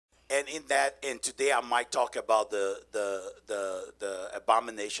And in that, and today I might talk about the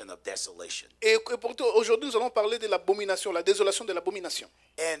abomination of desolation. Et pour aujourd'hui, nous allons parler de l'abomination, la désolation de l'abomination.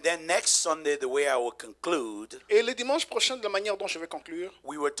 And then next Sunday, the way I will conclude, Et le dimanche prochain, de la manière dont je vais conclure,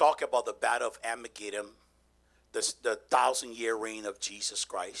 we will talk about the battle of Armageddon, the 1,000-year reign of Jesus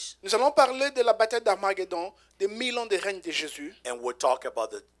Christ. nous allons parler de la bataille d'Armageddon, des 1000 ans de règne de Jésus. And we'll talk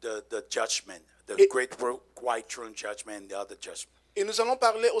about the judgment, the Et- great white throne judgment and the other judgment. Et nous allons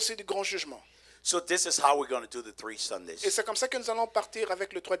parler aussi du grand jugement. So this is how we're going to do the 3 Sundays. Et c'est comme ça que nous allons partir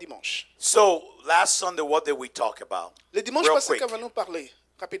avec le 3 dimanches. So last Sunday, what did we talk about? Le dimanche Real passé, quick. qu'avons-nous parlé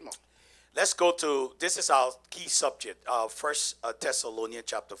rapidement? Let's go to, this is our key subject, 1 Thessalonians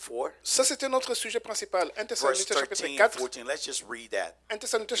chapter 4, Ça, c'était notre sujet principal. 1 verse Thessaloniciens chapitre 13 and 4. 14. Let's just read that. 1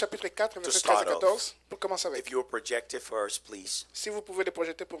 Thessaloniciens chapitre 4, verset 13 start à 14. Pour commencer avec. If you will project it for us, please. Si vous pouvez les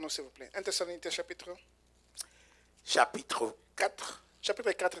projeter pour nous, s'il vous plaît. 1 Thessaloniciens chapitre Chapitre, 4.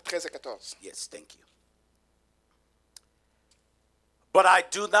 Chapitre 4, 13 à 14. yes, thank you. But I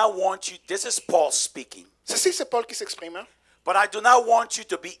do not want you, this is Paul speaking. Ceci, c'est Paul qui s'exprime. Hein? But I do not want you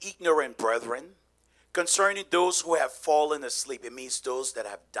to be ignorant, brethren, concerning those who have fallen asleep. It means those that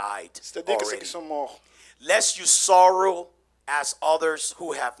have died C'est-à-dire que ceux already. qui sont morts. Lest you sorrow as others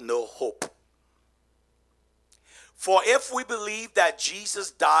who have no hope. For if we believe that Jesus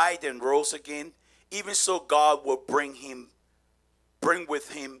died and rose again, even so God will bring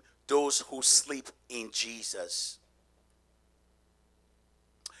with him those who sleep in Jesus.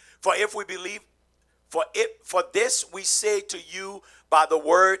 For if we believe, for this we say to you by the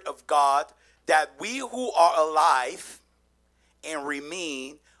word of God, that we who are alive and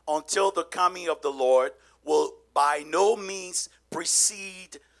remain until the coming of the Lord will by no means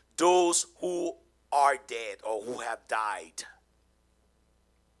precede those who are dead or who have died.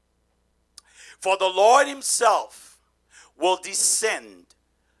 For the Lord himself will descend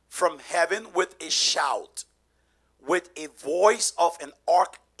from heaven with a shout, with a voice of an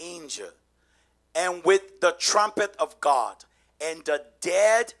archangel, and with the trumpet of God, and the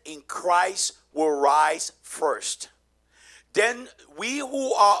dead in Christ will rise first. Then we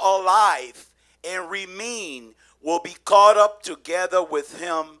who are alive and remain will be caught up together with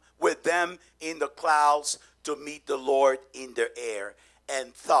them in the clouds to meet the Lord in the air,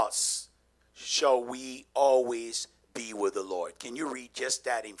 and thus shall we always be with the Lord. Can you read just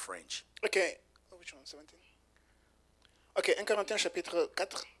that in French? Ok. Oh, which one? 17? Ok, 1 Corinthiens chapitre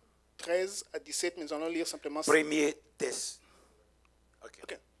 4, 13 à 17. Nous allons lire simplement ça. Premier test. Okay.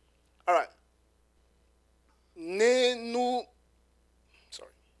 Ok. All right. Nous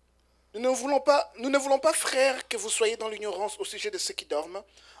ne voulons pas, frères, que vous soyez dans l'ignorance au sujet de ceux qui dorment,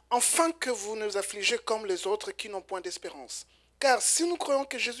 afin que vous ne vous affligez comme les autres qui n'ont point d'espérance. Car si nous croyons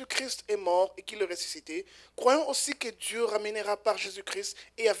que Jésus-Christ est mort et qu'il est ressuscité, croyons aussi que Dieu ramènera par Jésus-Christ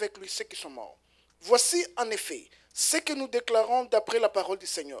et avec lui ceux qui sont morts. Voici en effet ce que nous déclarons d'après la parole du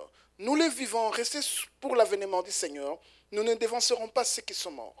Seigneur. Nous les vivants, restés pour l'avènement du Seigneur, nous ne dévancerons pas ceux qui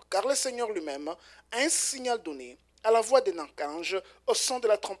sont morts. Car le Seigneur lui-même a un signal donné, à la voix d'un archange, au son de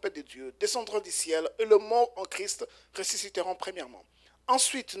la trompette de Dieu, descendront du ciel, et les morts en Christ ressusciteront premièrement.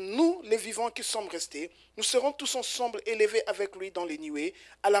 Ensuite, nous, les vivants qui sommes restés, nous serons tous ensemble élevés avec lui dans les nuées,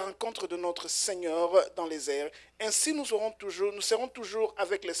 à la rencontre de notre Seigneur dans les airs. Ainsi, nous serons toujours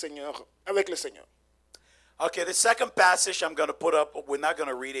avec le Seigneur. Okay, the second passage I'm going to put up, we're not going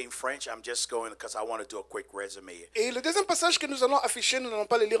to read it in French. I'm just going because I want to do a quick resume. Et le deuxième passage que nous allons afficher, nous n'allons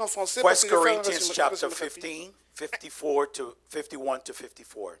pas le lire en français. 1 parce que je vais faire un Corinthians résumé chapter rapide. 15, 54 to 51 to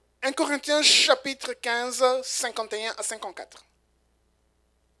 54. 1 Corinthiens chapitre 15, 51 à 54.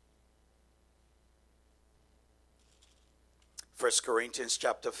 First Corinthians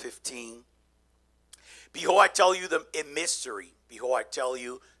chapter 15. Behold, I tell you a mystery. Behold, I tell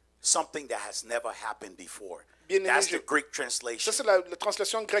you something that has never happened before. That's the Greek translation. Ça, c'est la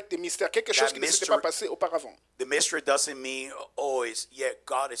translation grecque des mystères. Quelque chose qui ne s'était pas passé auparavant. The mystery doesn't mean,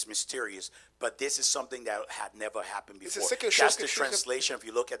 God is mysterious, but this is something that had never happened before. That's the translation if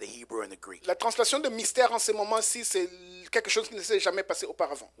you look at the Hebrew and the Greek. La translation de mystère en ce moment-ci, c'est quelque chose qui ne s'est jamais passé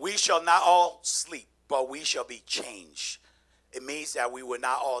auparavant. We shall not all sleep, but we shall be changed. It means that we will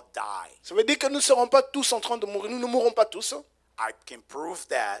not all die. Ça veut dire que nous ne serons pas tous en train de mourir. Nous ne mourrons pas tous. I can prove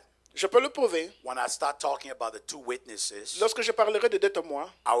that. Je peux le prouver. When I start talking about the 2 witnesses, lorsque je parlerai de 2 témoins,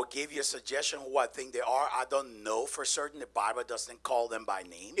 I will give you a suggestion who I think they are. I don't know for certain. The Bible doesn't call them by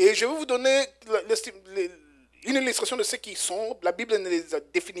name. Et je vais vous donner une illustration de ceux qui sont. La Bible ne les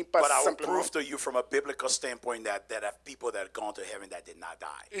définit pas But I will simplement. prove to you from a biblical standpoint that have people that have gone to heaven that did not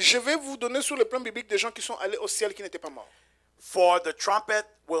die. Je vais vous donner sur le plan biblique des gens qui sont allés au ciel qui n'étaient pas morts. For the trumpet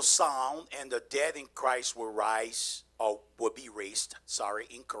will sound, and the dead in Christ will rise, or will be raised,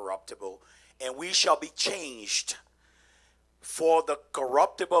 incorruptible, and we shall be changed. For the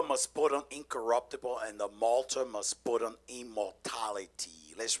corruptible must put on incorruptible, and the mortal must put on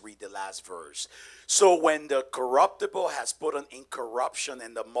immortality. Let's read the last verse. So when the corruptible has put on incorruption,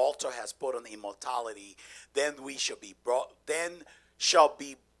 and the mortal has put on immortality, then shall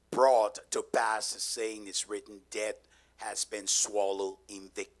be brought to pass the saying is written, death has been swallowed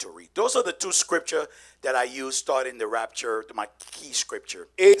in victory. Those are the two scriptures that I used starting the rapture, my key scripture.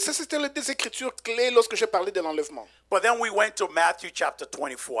 Et ça, c'était les deux écritures clés lorsque j'ai parlé de l'enlèvement. But then we went to Matthew chapter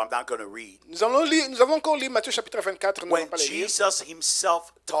 24. I'm not going to read. Nous avons encore lu Matthieu chapitre 24. Nous When allons pas les lire. Jesus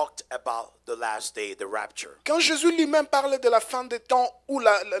himself talked about the last day, the rapture. Quand Jésus lui-même parle de la fin des temps ou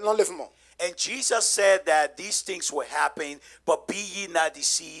l'enlèvement. And Jesus said that these things will happen, but be ye not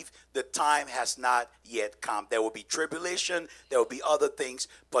deceived, the time has not yet come. There will be tribulation, there will be other things,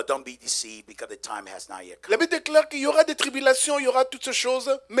 but don't be deceived because the time has not yet come. La Bible déclare qu'il y aura des tribulations, il y aura toutes ces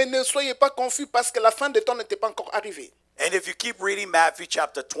choses, mais ne soyez pas confus parce que la fin des temps n'était pas encore arrivée. And if you keep reading Matthew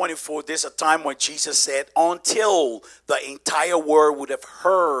chapter 24, there's a time when Jesus said, until the entire world would have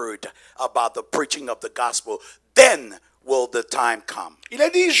heard about the preaching of the gospel, then will the time come. Il a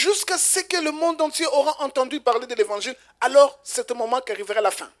dit jusqu'à ce que le monde entier aura entendu parler de l'évangile, alors c'est le moment qu'arriverait la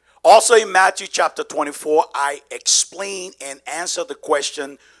fin. Also in Matthew chapter 24, I explain and answer the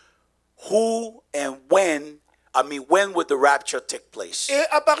question, who and when would the rapture take place? Et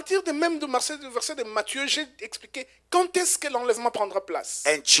à partir de même du verset de Matthieu, j'ai expliqué quand est-ce que l'enlèvement prendra place.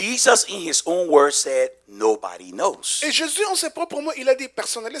 And Jesus in his own words said, nobody knows. Et Jésus en ses propres mots, il a dit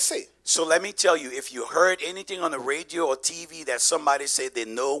personne ne le sait. So let me tell you, if you heard anything on the radio or TV that somebody said they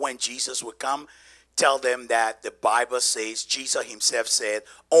know when Jesus will come, tell them that the Bible says, Jesus himself said,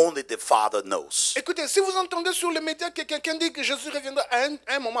 only the Father knows. Écoutez, si vous entendez sur les médias que quelqu'un dit que Jésus reviendra à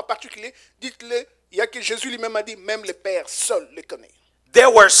un moment particulier, dites-le, il y a que Jésus lui-même a dit, même le Père seul le connaît.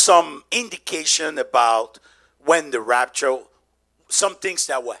 There were some indication about when the rapture, some things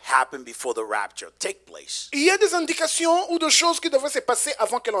that will happen before the rapture take place. Il y a des indications ou des choses qui devraient se passer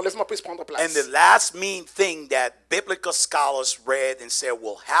avant que l'enlèvement puisse prendre place. And the last main thing that biblical scholars read and said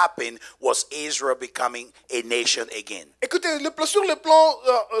will happen was Israel becoming a nation again. Écoutez, sur le plan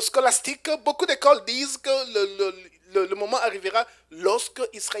scolastique, beaucoup d'écoles disent que le moment arrivera lorsque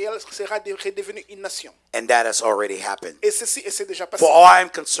Israël sera redevenu une nation. And that has already happened. Et c'est déjà passé. For all I'm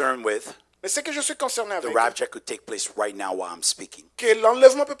concerned with, Mais ce que je suis concerné the avec, rapture could take place right now while I'm speaking. que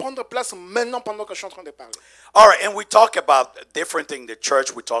l'enlèvement peut prendre place maintenant pendant que je suis en train de parler. All right, and we talk about different things. The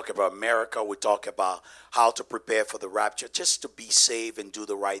church, we talk about America, we talk about how to prepare for the rapture, just to be saved and do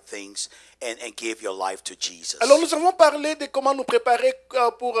the right things and give your life to Jesus. Alors nous avons parlé de comment nous préparer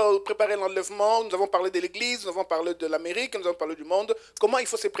pour préparer l'enlèvement. Nous avons parlé de l'Église, nous avons parlé de l'Amérique, nous avons parlé du monde. Comment il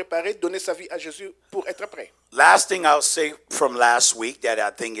faut se préparer, donner sa vie à Jésus pour être prêt. Last thing I'll say from last week that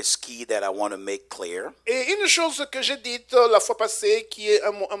I think is key that I want to make clear. Et une chose que j'ai dite la fois passée, qui est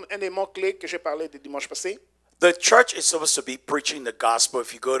un élément clé que j'ai parlé le dimanche passé. The church is supposed to be preaching the gospel.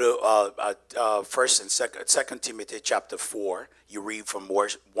 If you go to First and Second Timothy chapter 4, you read from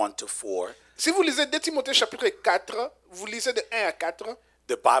verse 1 to 4. Si vous lisez 2 Timothée chapitre 4, vous lisez de 1 à 4.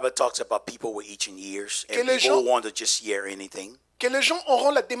 The Bible talks about people with itching ears and people who want to just hear anything. Que les gens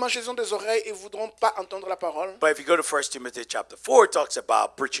auront la démangeaison des oreilles et voudront pas entendre la parole. But if you go to 1 Timothy chapter 4, it talks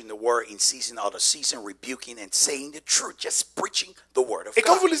about preaching the word in season, out of season, rebuking and saying the truth, just preaching the word of Et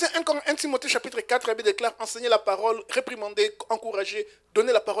quand God. vous lisez 1 Timothée chapitre 4, la Bible déclare enseigner la parole, réprimander, encourager,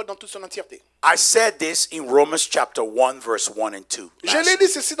 donner la parole dans toute son entièreté. I said this in Romans chapter 1, verse 1 and 2. Je l'ai dit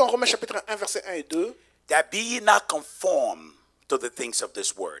ceci dans Romains chapitre 1, verset 1 et 2. That be ye not conformed to the things of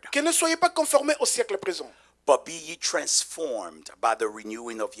this world, Que ne soyez pas conformés au siècle présent, but be ye transformed by the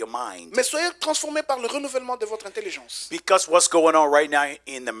renewing of your mind. mais soyez transformés par le renouvellement de votre intelligence. Because what's going on right now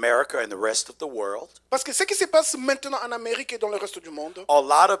in America and the rest of the world, Parce que ce qui se passe maintenant en Amérique et dans le reste du monde, a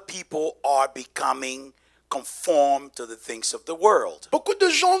lot of people are becoming conformed to the things of the world. beaucoup de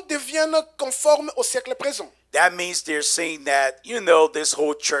gens deviennent conformes au siècle présent. That means they're saying that, you know, this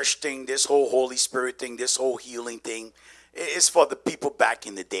whole church thing, this whole Holy Spirit thing, this whole healing thing is for the people back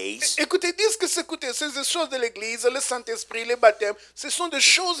in the days. Écoutez, disent que ces choses de l'Église, le Saint-Esprit, les baptêmes, ce sont des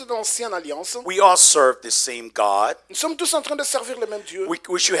choses d'ancienne alliance. We all serve the same God. Nous sommes tous en train de servir le même Dieu.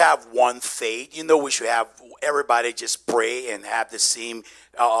 We should have one faith. You know, we should have everybody just pray and have the same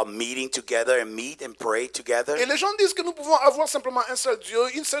meeting together and meet and pray together. Et les gens disent que nous pouvons avoir simplement un seul Dieu,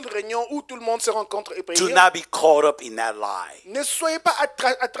 une seule réunion où tout le monde se rencontre et prie. Do not be caught up in that lie. Ne soyez pas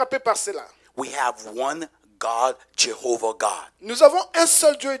attrapés par cela. We have one God, Jehovah God. Nous avons un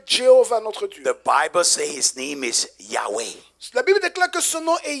seul Dieu, Jéhovah notre Dieu. The Bible says his name is Yahweh. La Bible déclare que son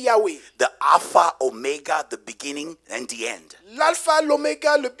nom est Yahweh. The Alpha, Omega, the beginning and the end. L'alpha,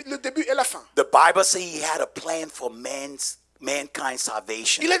 l'oméga, le début et la fin. The Bible says he had a plan for mankind's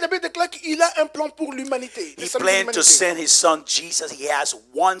salvation. La Bible déclare qu'il a un plan pour l'humanité. He planned to send his son Jesus. He has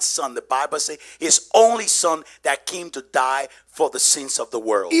one son. The Bible says his only son that came to die for the sins of the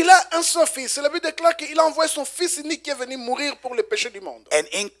world. Il a un seul fils. La Bible déclare qu'il a envoyé son fils unique qui est venu mourir pour les péchés du monde. And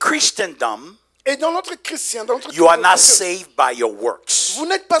in Christendom, Et dans notre chrétien, dans notre you are not saved by your works. vous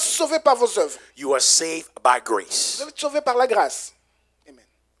n'êtes pas sauvé par vos œuvres. You are saved by grace. Vous êtes sauvé par la grâce. Amen.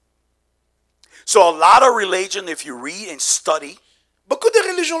 So a lot of religion, if you read and study, Beaucoup de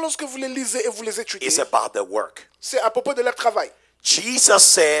religions, lorsque vous les lisez et vous les étudiez, is about the work. c'est à propos de leur travail. Jesus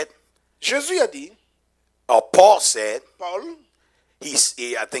said, Jésus a dit, or Paul said, Paul,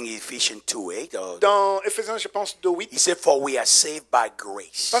 I think Ephesians 2:8, dans Éphésiens, je pense, 2:8, he said, for we are saved by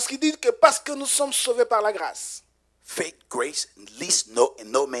grace. parce qu'il dit que parce que nous sommes sauvés par la grâce. Faith, grace, at least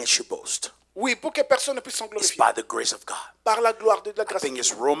no man should boast. Oui, pour que personne ne puisse s'en It's glorifier. by the grace of God. Par la gloire de la I grâce. think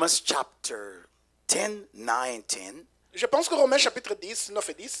it's Romans chapter 10, 9 and 10. Je pense que Romains chapitre 10, 9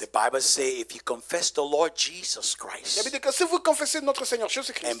 et 10, The Bible says, if you confess the Lord Jesus la Christ Bible dit que si vous confessez notre Seigneur and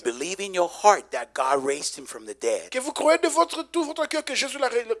Jésus-Christ, believe in your heart that God raised him from the dead, que vous croyez de tout votre cœur que Jésus l'a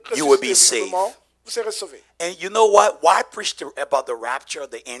You will be ressuscité saved. vivement, vous serez sauvés. and you know what? Why preach about the rapture,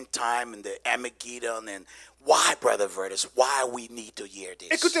 the end time, and the Armageddon, and why, Brother Vertus, why we need to hear this?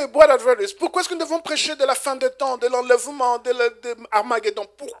 Écoutez, Brother Adverthus, pourquoi est-ce que nous devons prêcher de la fin des temps, de l'enlèvement, de Armageddon?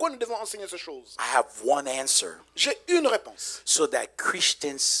 Pourquoi nous devons enseigner ces choses? I have one answer, J'ai une réponse. so that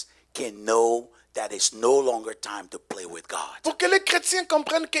Christians can know that it's no longer time to play with God, Pour que les chrétiens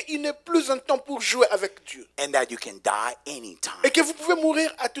comprennent qu'il n'est plus un temps pour jouer avec Dieu. and that you can die anytime. Et que vous pouvez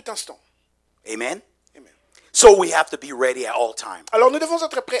mourir à tout instant. Amen? Amen. So we have to be ready at all times. Alors nous devons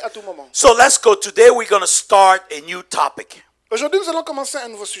être prêts à tout moment. So let's go. Today we're going to start a new topic. Aujourd'hui, nous allons commencer un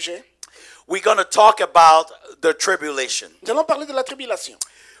nouveau sujet. We're going to talk about the tribulation. Nous allons parler de la tribulation.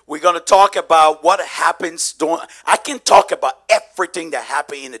 We're going to talk about what happens during. I can talk about everything that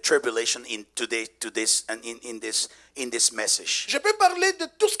happened in the tribulation in this message. Je peux parler de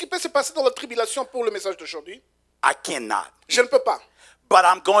tout ce qui peut se passer dans la tribulation pour le message d'aujourd'hui. I cannot. Je ne peux pas. But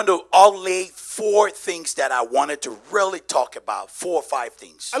I'm going to outlay 4 things that I wanted to really talk about. 4 or 5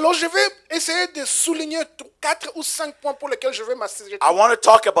 things. Alors je vais essayer de souligner 4 ou 5 points pour lesquels je vais m'asseoir. I want to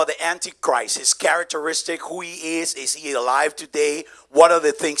talk about the Antichrist, his characteristic, who he is he alive today, what are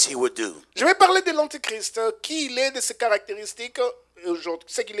the things he would do. Je vais parler de l'Antichrist, qui il est, de ses caractéristiques,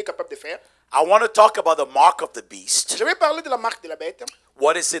 ce qu'il est capable de faire. I want to talk about the mark of the beast. Je vais parler de la marque de la bête.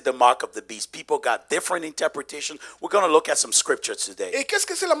 What is it, the mark of the beast? People got different interpretations. We're going to look at some scriptures today. Et qu'est-ce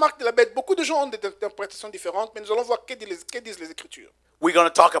que c'est la marque de la bête? Beaucoup de gens ont des interprétations différentes, mais nous allons voir que disent les Écritures. We're going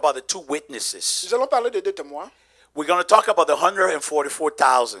to talk about the 2 witnesses. Nous allons parler de 2 témoins. We're going to talk about the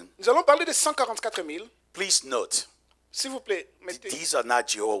 144,000. Nous allons parler de 144 000. Please note, S'il vous plaît, mettez. these are not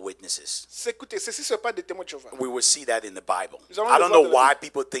Jehovah's Witnesses. Écoutez, ceci ne sont pas des témoins de Jéhovah. We will see that in the Bible. Nous allons I le don't voir know de la why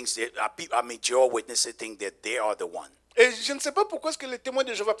people think that, Jehovah's Witnesses think that they are the one. Et je ne sais pas pourquoi est-ce que les témoins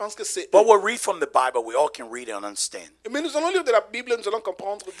de Jéhovah pensent que c'est eux. But we'll read from the Bible. We all can read and understand. Mais nous allons lire de la Bible, nous allons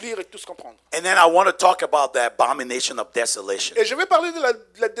comprendre, lire et tous comprendre. And then I want to talk about the abomination of desolation. Et je vais parler de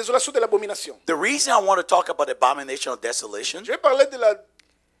la désolation de l'abomination. The reason I want to talk about the abomination of desolation Je vais parler de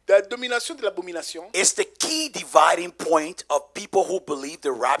la domination de l'abomination. is the key dividing point of people who believe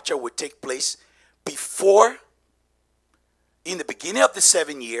the rapture would take place before, in the beginning of the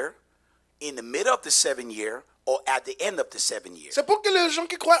 7th year, in the middle of the 7th year, or at the end of the 7th year. C'est pour que les gens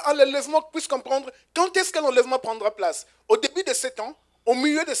qui croient en l'enlèvement puissent comprendre quand est-ce que l'enlèvement prendra place. Au début de 7 ans, au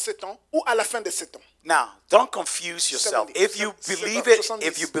milieu de 7 ans ou à la fin de 7 ans. Now, don't confuse yourself. 70, If you 70, believe it, 70.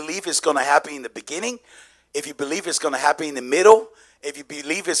 if you believe it's going to happen in the beginning, if you believe it's going to happen in the middle, if you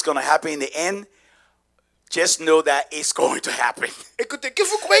believe it's going to happen in the end, just know that it's going to happen. Écoutez, que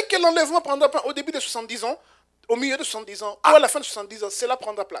vous croyez que l'enlèvement prendra place au début de 70 ans, au milieu de 70 ans ou à la fin de 70 ans, cela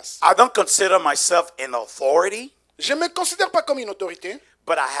prendra place. I don't consider myself an authority, Je ne me considère pas comme une autorité,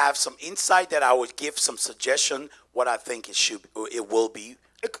 but I have some insight that I would give some suggestion what I think it will be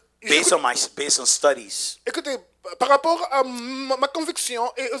based on studies. Écoutez, par rapport à ma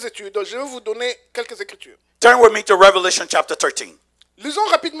conviction et aux études, je vais vous donner quelques écritures. Turn with me to Revelation chapter 13. Lisons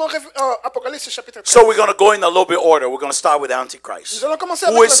rapidement Apocalypse chapitre 13. So we're going to go in a little bit order. We're going to start with Antichrist. Nous allons commencer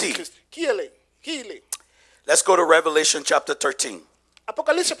Who avec is he? l'Antichrist. Qui il est? Qui il est? Let's go to Revelation chapter 13.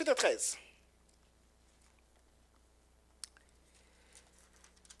 Apocalypse chapitre 13.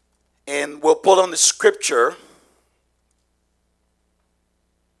 And we'll pull on the scripture.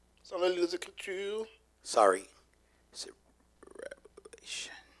 Nous allons lire les écritures. Sorry. Is it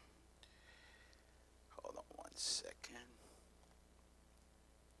Revelation? Hold on one second.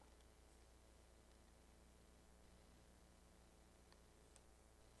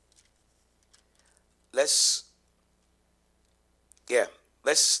 Let's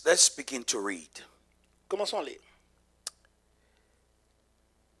begin to read. Commençons à lire.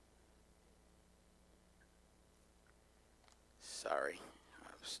 Sorry,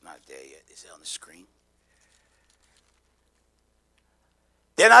 it's not there yet. Is it on the screen?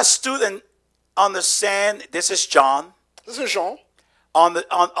 Then I stood on the sand. This is John. This is Jean.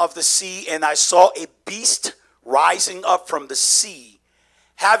 Of the sea, and I saw a beast rising up from the sea,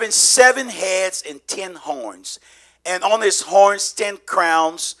 having 7 heads and 10 horns, and on his horns 10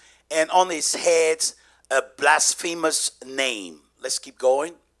 crowns, and on his heads a blasphemous name. Let's keep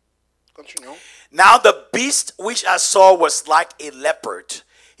going. Continuons. Now the beast which I saw was like a leopard.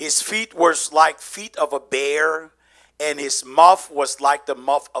 His feet were like feet of a bear, and his mouth was like the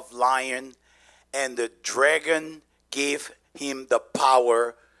mouth of lion. And the dragon gave him the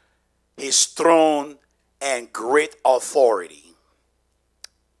power, his throne, and great authority.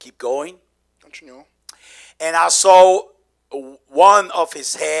 Keep going. Continuons. And I saw one of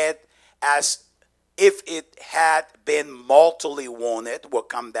his head as if it had been mortally wounded. We'll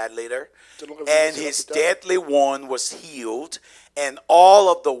come that later. And his deadly wound was healed, and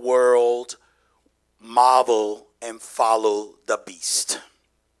all of the world marvel and follow the beast.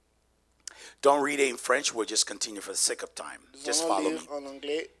 Don't read it in French. We'll just continue for the sake of time. Just follow me. En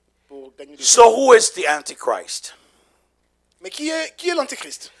anglais pour gagner du So who is the Antichrist? Mais qui est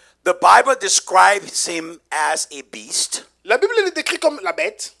l'Antichrist? The Bible describes him as a beast. La Bible le décrit comme la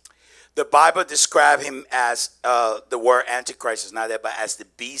bête. The Bible describes him as, the word Antichrist is not there, but as the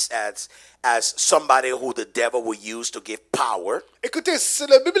beast, as somebody who the devil will use to give power. Écoutez,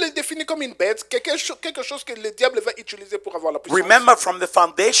 la Bible est définie comme une bête, quelque chose que le diable va utiliser pour avoir la puissance. Remember, from the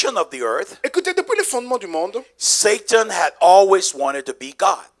foundation of the earth, Écoutez, depuis le fondement du monde, Satan had always wanted to be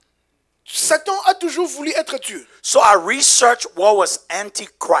God. Satan a toujours voulu être Dieu. So I researched what was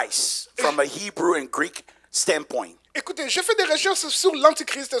Antichrist from a Hebrew and Greek standpoint. Écoutez, j'ai fait des recherches sur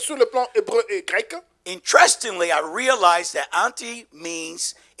l'Antichrist sur le plan hébreu et grec. Interestingly, I realized that anti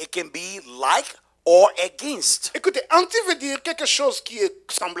means it can be like or against. Écoutez, anti veut dire quelque chose qui est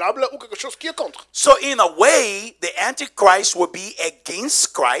semblable ou quelque chose qui est contre. So in a way, the Antichrist will be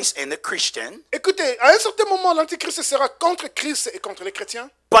against Christ and the Christian, Écoutez, à un certain moment, l'Antichrist sera contre Christ et contre les chrétiens.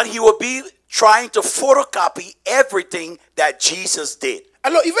 but he will be trying to photocopy everything that Jesus did.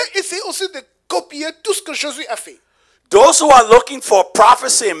 Alors, il va essayer aussi de copier tout ce que Jésus a fait. Those who are looking for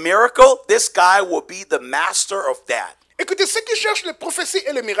prophecy and miracle, this guy will be the master of that. Écoutez, ceux qui cherchent les prophéties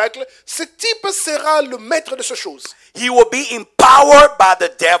et les miracles, ce type sera le maître de ces choses. He will be empowered by the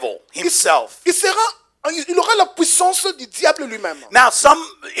devil himself. Il aura la puissance du diable lui-même. Now,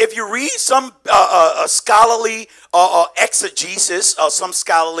 if you read some scholarly exegesis or some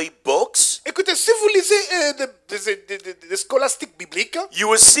scholarly books, Écoutez, si vous lisez des scolastiques bibliques, you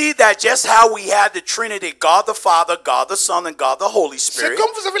will see that just how we had the Trinity, God the Father, God the Son, and God the Holy c'est Spirit,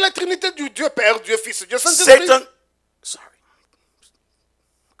 comme vous avez la Trinité du Dieu Père, Dieu Fils, Dieu Saint-Esprit.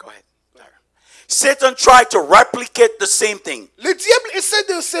 Satan tried to replicate the same thing. Le diable essaie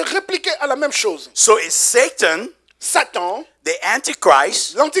de se répliquer à la même chose. So it's Satan, Satan, the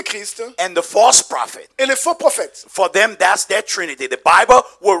Antichrist, l'Antichrist and the false prophet. et les faux prophètes. For them, that's their Trinity. The Bible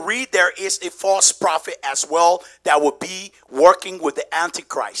will read there is a false prophet as well that will be working with the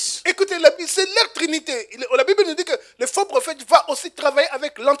Antichrist. Écoutez, c'est leur Trinité. La Bible nous dit que le faux prophète va aussi travailler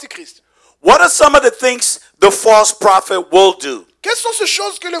avec l'Antichrist. What are some of the things the false prophet will do? Quelles sont ces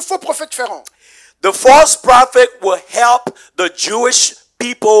choses que les faux prophètes feront? The false prophet will help the Jewish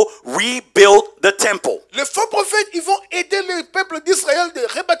people rebuild the temple. Les faux prophètes, ils vont aider le peuple d'Israël de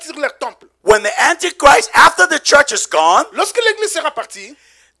rebâtir leur temple. When the Antichrist, after the church is gone, Lorsque l'église sera partie,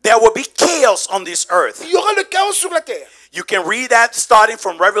 there will be chaos on this earth. il y aura le chaos sur la terre. You can read that starting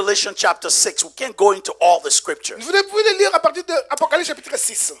from Revelation chapter 6. We can't go into all the scriptures. Vous pouvez le lire à partir de Apocalypse chapitre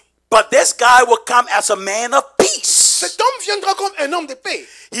 6. But this guy will come as a man of peace. Cet homme viendra comme un homme de paix.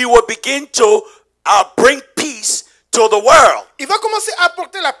 He will begin to bring peace to the world. Il va commencer à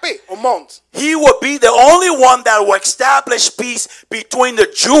apporter la paix au monde. He will be the only one that will establish peace between the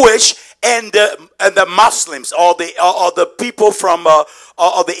Jewish and the Muslims or the people from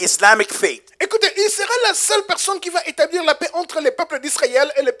the Islamic faith. Écoutez, il sera la seule personne qui va établir la paix entre les peuples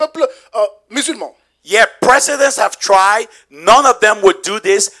d'Israël et les peuples musulmans. Yeah, presidents have tried. None of them would do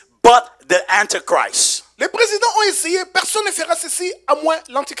this but the Antichrist. Les présidents ont essayé, personne ne fera ceci à moins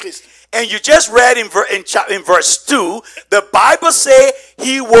l'Antichrist. And you just read in verse 2, the Bible say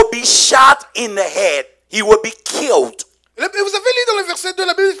he will be shot in the head. He will be killed. Vous avez lu dans le verset 2,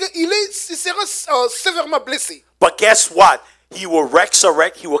 la Bible dit qu'il sera sévèrement blessé. But guess what? He will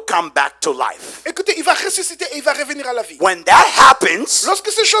resurrect. He will come back to life. Écoutez, il va ressusciter et il va revenir à la vie. When that happens,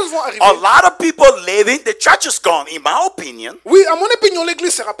 Lorsque ces choses vont arriver, a lot of people living, the church is gone, in my opinion. oui, à mon opinion,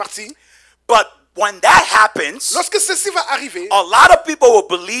 l'église sera partie. But when that happens, Lorsque ceci va arriver, a lot of people will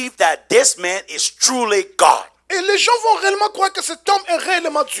believe that this man is truly God. et les gens vont réellement croire que cet homme est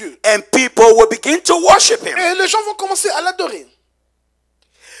réellement Dieu. And people will begin to worship him. Et les gens vont commencer à l'adorer.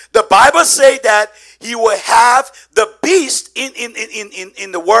 The Bible say that he will have the beast in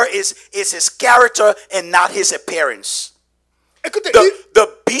the word is his character and not his appearance. Écoutez, The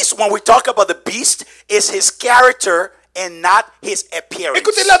beast, when we talk about the beast, is his character and not his appearance.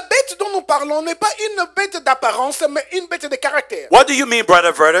 écoutez, la bête dont nous parlons n'est pas une bête d'apparence, mais une bête de caractère. What do you mean, Brother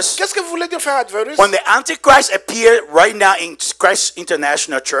Adverthus? Qu'est-ce que vous voulez dire, frère Adverthus? When the Antichrist appeared right now in Christ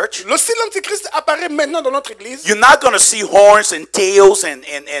International Church, Lorsque l'Antichrist apparaît maintenant dans notre église, you're not going to see horns and tails and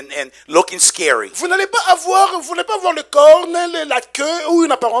looking scary. vous n'allez pas avoir le corne, la queue ou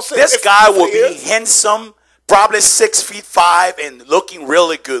une apparence. This guy will be effrayeuse. handsome, probably 6'5" and looking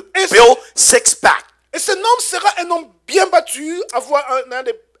really good. It's- Built six-pack. Et cet homme sera un homme bien battu, avoir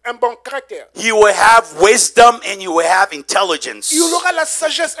un bon caractère. He will have wisdom and he will have intelligence. Il aura la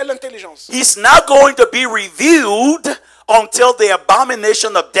sagesse et l'intelligence. He's not going to be revealed until the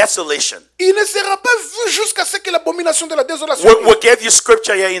abomination of desolation. Il ne sera pas vu jusqu'à ce que l'abomination de la désolation. We'll give you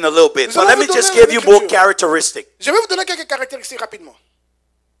scripture here in a little bit, Nous but allons let me vous just donner give you l'écriture. more characteristics. Je vais vous donner quelques caractéristiques rapidement.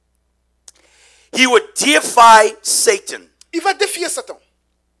 He would deify Satan. Il va défier Satan.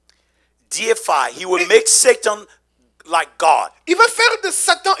 Deify. He would make Satan like God. Il va faire de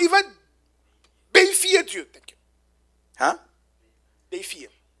Satan, il va déifier Dieu. Huh? Déifier.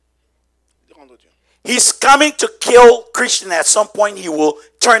 Rendre Dieu. He's coming to kill Christians. At some point, he will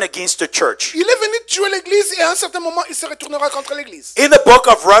turn against the church. Il est venu tuer l'église et à un certain moment, il se retournera contre l'église. In the book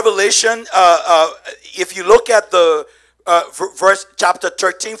of Revelation, if you look at the verse chapter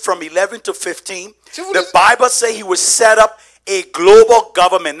 13 from 11 to 15, Si vous the lisez- Bible says he would set up a global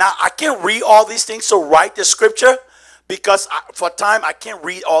government. Now, I can't read all these things, so write the scripture because for time I can't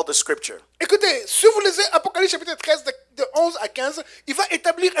read all the scripture. Écoutez, si vous lisez Apocalypse chapitre 13 de 11 à 15, il va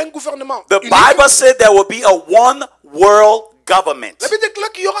établir un gouvernement. The unique. Bible said there will be a one world government. La Bible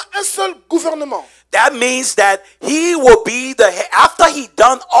déclare qu'il y aura un seul gouvernement. That means that he will be after he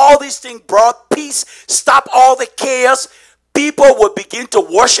done all these things, brought peace, stop all the chaos, people will begin to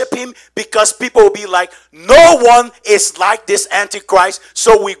worship him because people will be like, no one is like this Antichrist,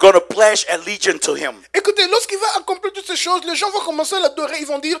 so we're going to pledge allegiance to him. Écoutez, lorsqu'il va accomplir toutes ces choses, les gens vont commencer à l'adorer. Ils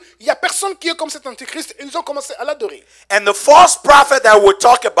vont dire, il n'y a personne qui est comme cet antichrist. Et ils ont commencé à l'adorer. And the false prophet that we'll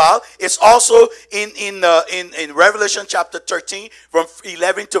talk about is also in Revelation chapter 13 from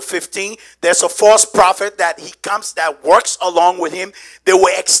 11 to 15. There's a false prophet that he comes that works along with him. They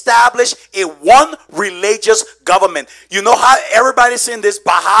will establish a one religious government. You know how everybody's in this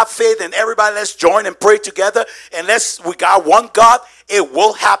Baha'i faith and everybody let's join and pray together and we got one God. It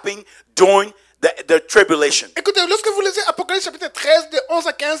will happen during the tribulation. Écoutez, lorsque vous lisez Apocalypse chapitre 13, de 11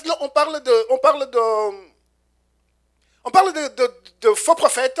 à 15, là, on parle de faux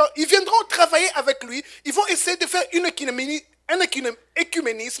prophètes. Ils viendront travailler avec lui. Ils vont essayer de faire un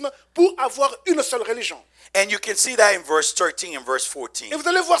écuménisme pour avoir une seule religion. And you can see that in verse 13 and verse 14. Et vous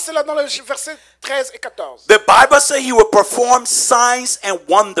allez voir cela dans les versets 13 et 14. The Bible says he will perform signs and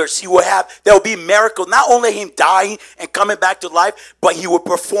wonders. There will be miracle. Not only him dying and coming back to life, but he will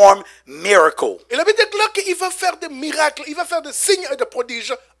perform miracle. Et la Bible déclare qu'il va faire des miracles, il va faire des signes et des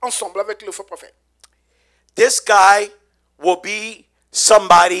prodiges ensemble avec le faux prophète. This guy will be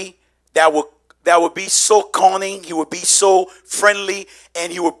somebody that will be so cunning, he will be so friendly,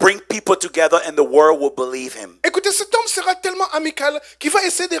 and he will bring people together and the world will believe him. Écoutez, cet homme sera tellement amical qu'il va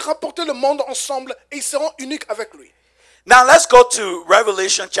essayer de rapporter le monde ensemble et ils seront uniques avec lui. Now let's go to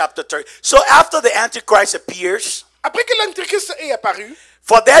Revelation chapter 30. So after the Antichrist appears, Après que l'Antichrist est apparu,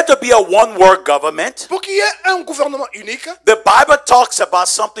 for there to be a one world government, pour qu'il y ait un gouvernement unique, the Bible talks about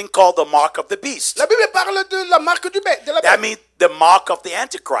something called the mark of the beast. la Bible parle de la marque de la That bête, means the mark of the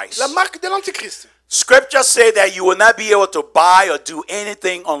Antichrist. la marque de l'Antichrist. Scripture say that you will not be able to buy or do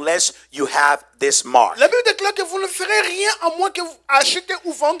anything unless you have this mark. La Bible déclare que vous ne ferez rien à moins que vous achetez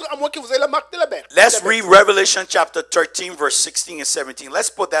ou vendre, à moins que vous ayez la marque de la bête. Let's read Revelation chapter 13, verse 16 and 17. Let's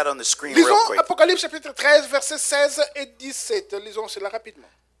put that on the screen real Lisons quick. Apocalypse chapitre 13, versets 16 et 17. Lisons cela rapidement.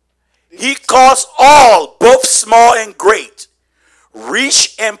 He calls all, both small and great,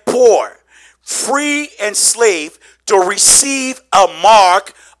 rich and poor, free and slave, to receive a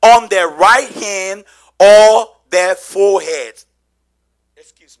mark on their right hand or their forehead.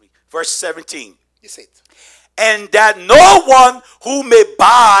 Excuse me. Verse 17. 17. And that no one who may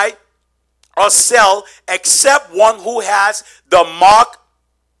buy or sell except one who has the mark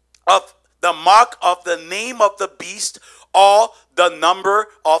of the name of the beast or the number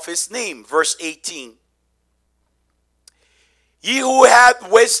of his name. Verse 18. Ye who hath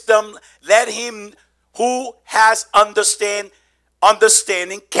wisdom, let him who has understanding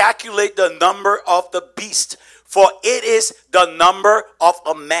calculate the number of the beast, for it is the number of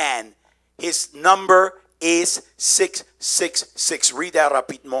a man. His number is 666. Read that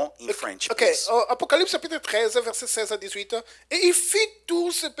rapidement in French. Ok, Apocalypse chapitre 13, verset 16 à 18. Et il fit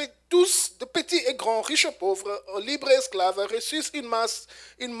tous, de petits et grands, riches et pauvres, libres et esclaves, reçussent une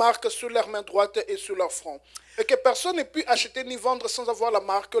marque sur leur main droite et sur leur front. Et que personne ne put acheter ni vendre sans avoir la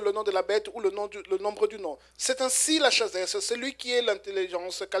marque, le nom de la bête ou le nombre du nom. C'est ainsi la chasesse. Celui qui est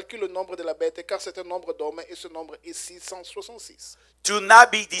l'intelligence calcule le nombre de la bête, car c'est un nombre d'hommes et ce nombre est 666. Do not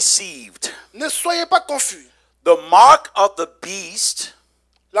be deceived. Ne soyez pas confus. The mark of the beast,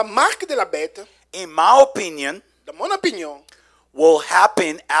 La marque de la bête, in my opinion, dans mon opinion, will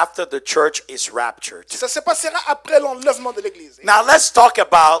happen after the church is raptured. ça se passera après l'enlèvement de l'église. Now let's talk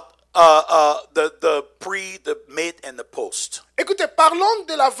about the pre, the mid, and the post. Écoutez, parlons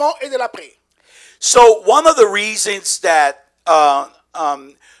de l'avant et de l'après. So one of the reasons that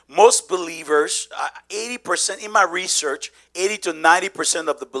most believers, 80% in my research, 80 to 90%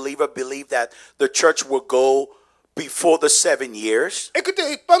 of the believer believe that the church will go before the 7 years.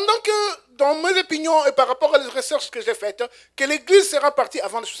 Écoutez, pendant que dans mes opinions et par rapport aux recherches que j'ai faites, que l'église sera partie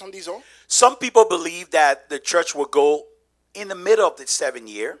avant les 70 ans, Some people believe that the church will go in the middle of the 7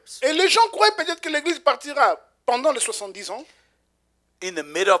 years, et les gens croient peut-être que l'église partira pendant les 70 ans. in the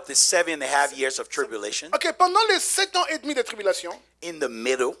middle of the 7.5 years of tribulation, Ok, pendant les 7 ans et demi de tribulation, in the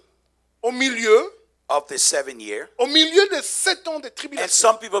middle au milieu of the 7 year. des 7 ans de And tribulation.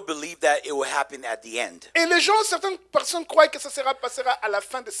 some people believe that it will happen at the end. Et les gens, certaines personnes croient que ça passera à la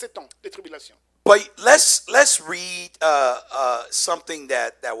fin de 7 ans de tribulation. But let's read something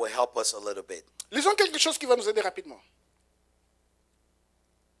that will help us a little bit. Lisons quelque chose qui va nous aider rapidement.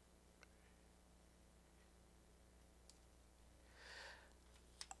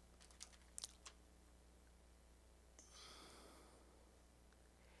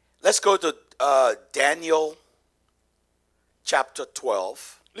 Let's go to Daniel chapter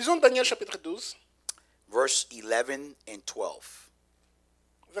 12, Lisons Daniel chapitre 12, verse 11 and 12.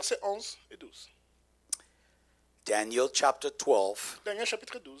 versets 11 et 12. Daniel chapter 12, Daniel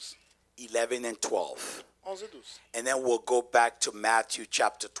chapitre 12, 11 and 12. 11 et 12. And then we'll go back to Matthew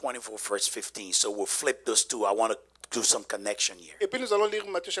chapter 24, verse 15. So we'll flip those two. I want to do some connection here. Et puis nous allons lire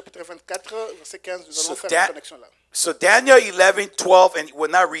Matthieu chapitre 24, verset 15. Nous allons So, faire une connexion là. so Daniel 11, 12, and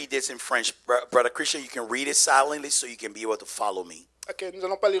we'll not read this in French. Brother Christian, you can read it silently so you can be able to follow me. Ok, nous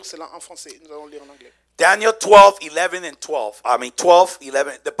n'allons pas lire cela en français, nous allons lire en anglais. Daniel 12, 11, and 12. 12,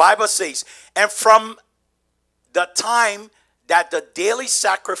 11. The Bible says, and from the time that the daily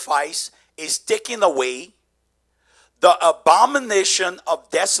sacrifice is taken away, the abomination of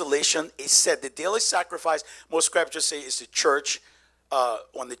desolation is said. The daily sacrifice, most scriptures say, is the church,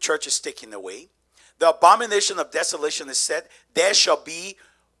 when the church is taken away. The abomination of desolation is said, there shall be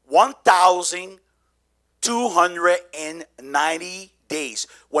 1,290 days.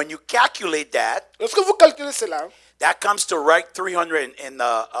 When you calculate that, Lorsque vous calculez cela, that comes to right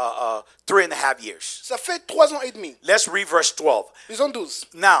 3.5 years. ça fait 3 ans et demi. Let's read verse 12. Lisons 12.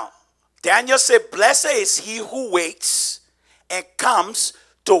 Now, Daniel said, blessed is he who waits and comes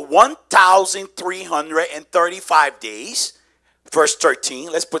to 1,335 days. Verse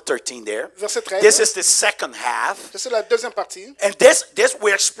 13. Let's put 13 there. Verset 13. This is the second half. C'est la deuxième partie. And this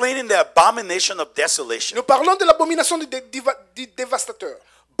we're explaining the abomination of desolation. Nous parlons de l'abomination du dévastateur.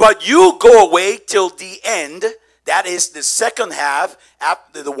 But you go away till the end. That is the second half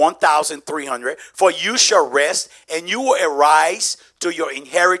after the 1,300. For you shall rest, and you will arise to your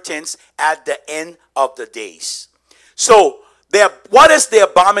inheritance at the end of the days. So, what is the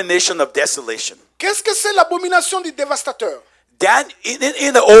abomination of desolation? Qu'est-ce que c'est l'abomination du dévastateur? That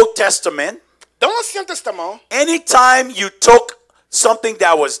in the Old Testament, Dans l'Ancien Testament, anytime you took something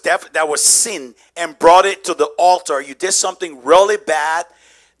that was sin and brought it to the altar, you did something really bad,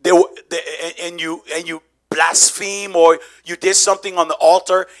 and you blaspheme or you did something on the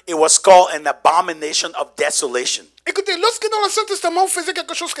altar, it was called an abomination of desolation. écoutez, lorsque dans l'Ancien Testament, vous faisiez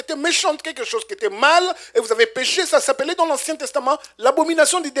quelque chose qui était méchant, quelque chose qui était mal, et vous avez péché, ça s'appelait dans l'Ancien Testament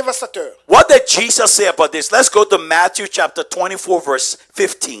l'abomination du dévastateur. What did Jesus say about this? Let's go to Matthew chapter 24, verse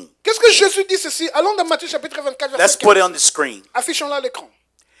 15. Qu'est-ce Qu'est-ce que Jésus dit ceci? Allons dans Matthieu chapitre 24, Let's verset put it 15. on the screen. Affichons-le à l'écran.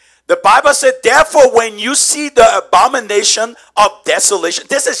 The Bible said, therefore, when you see the abomination of desolation,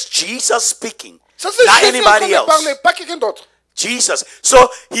 this is Jesus speaking, Ça c'est not Jésus en train anybody de parler, else. pas quelqu'un d'autre. Jesus.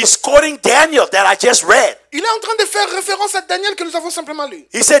 So he's quoting Daniel that I just read. Il est en train de faire référence à Daniel que nous avons simplement lu.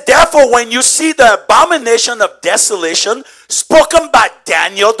 He said, therefore, when you see the abomination of desolation spoken by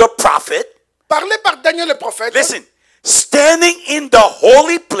Daniel the prophet, Parlé par Daniel le prophète. listen, standing in the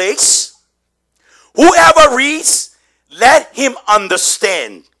holy place, whoever reads, let him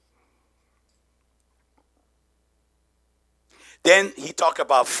understand. Then he talked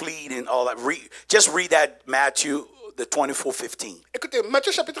about fleet and all that. Just read that Matthew the 24:15. Écoutez,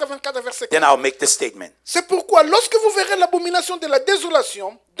 Matthieu chapitre 24, verset 15. Then I'll make the statement. C'est pourquoi, lorsque vous verrez l'abomination de la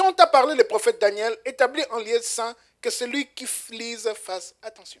désolation dont a parlé le prophète Daniel, établi en lieu saint, que celui qui lise fasse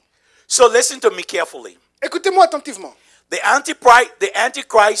attention. So listen to me carefully. Écoutez-moi attentivement. The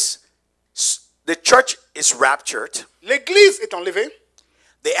Antichrist, the church is raptured. L'Église est enlevée.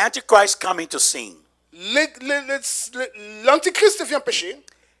 The Antichrist coming to scene. L'Antichrist vient pécher.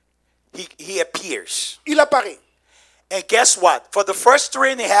 He appears. Il apparaît. And guess what? For the first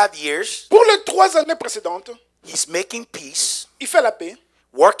 3.5 years, Pour les 3 années précédentes, he's making peace, il fait la paix,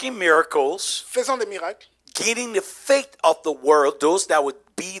 working miracles, faisant des miracles. gaining the faith of the world, those that would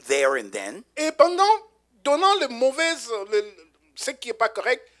be there and then. Et pendant, donnant les mauvaises, ce qui n'est pas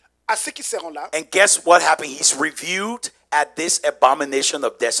correct, à ceux qui seront là. And guess what happened? He's reviewed at this abomination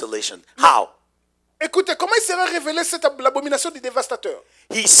of desolation. How? Écoutez, comment il sera révélé cette l'abomination du dévastateur?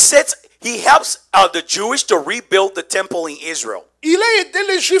 He helps the Jewish to rebuild the temple in Israel. Il a aidé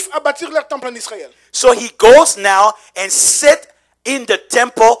les Juifs à bâtir leur temple en Israël. So he goes now and sit in the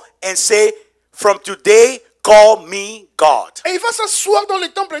temple and say, from today, call me God. Et il va s'asseoir dans le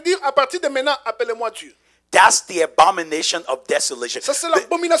temple et dire, à partir de maintenant, appelez-moi Dieu. That's the abomination of desolation. Ça, c'est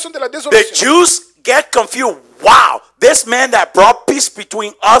l'abomination de la The désolation. Jews get confused. Wow, this man that brought peace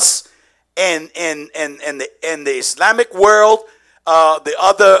between us and the Islamic world, the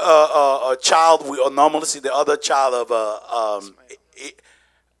other child, we normally see the other child of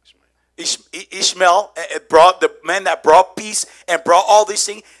Ishmael, brought the man that brought peace and brought all these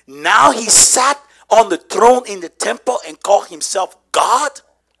things. Now he sat on the throne in the temple and called himself God.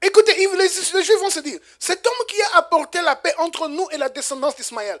 Écoutez, les Juifs vont se dire, cet homme qui a apporté la paix entre nous et la descendance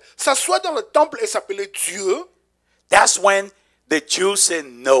d'Ismaël, s'assoit dans le temple et s'appelait Dieu. That's when the Jews said,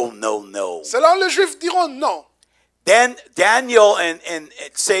 no, no, no. C'est là où les Juifs diront non. Then Daniel and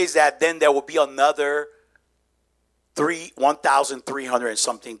it says that then there will be another 1,300 and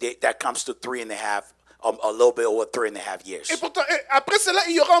something that comes to 3.5, a little bit over 3.5 years. Et pourtant, après cela,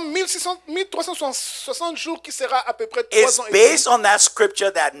 il y aura 1360 jours qui sera à peu près 3 It's ans et based demi. on that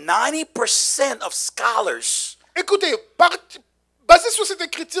scripture that 90% of scholars Écoutez, basé sur cette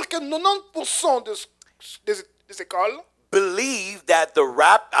écriture que 90% des écoles believe that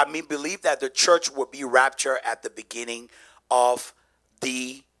the church will be raptured at the beginning of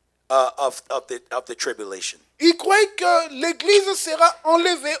the tribulation. ils croient que l'Église sera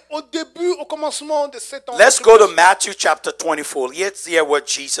enlevée au commencement de cet an. Let's go to Matthew chapter 24. Let's hear what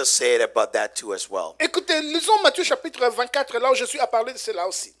Jesus said about that too as well. Écoutez, lisons Matthieu chapitre 24, là où Jésus a parlé de cela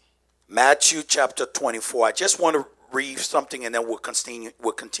aussi. Matthew chapter 24. I just want to read something and then we'll continue.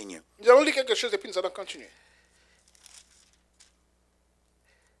 Nous allons lire quelque chose et puis nous allons continuer.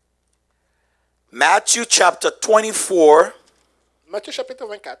 Matthew chapter 24. Matthieu chapitre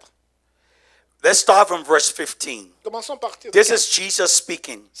 24. Let's start from verse 15. Commençons par partir de This 15. is Jesus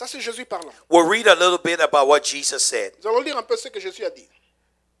speaking. Ça, c'est Jésus parlant. We'll read a little bit about what Jesus said. Nous allons lire un peu ce que Jésus a dit.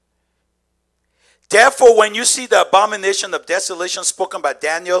 Therefore, when you see the abomination of desolation spoken by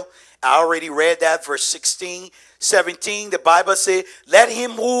Daniel, I already read that, verse 16, 17, the Bible says, let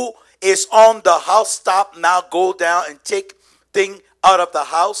him who is on the house stop now, go down and take thing out of the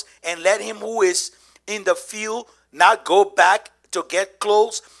house, and let him who is in the field not go back to get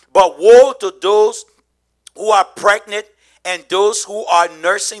clothes. But woe to those who are pregnant and those who are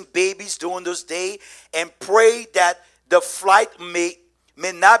nursing babies during those days, and pray that the flight may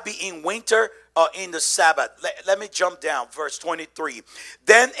not be in winter or in the Sabbath. Let me jump down, verse 23.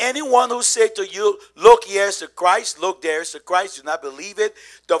 Then anyone who said to you, look, here's the Christ, look, there's the Christ, do not believe it.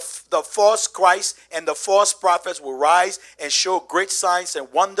 The false Christ and the false prophets will rise and show great signs and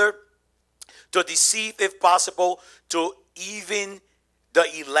wonder, to deceive, if possible, to even the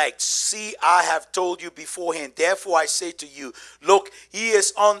elect. See, I have told you beforehand. Therefore I say to you, look, he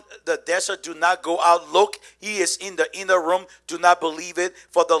is on the desert, do not go out. Look, he is in the inner room, do not believe it.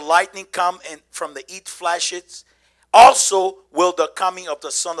 For the lightning come and from the east flashes, also will the coming of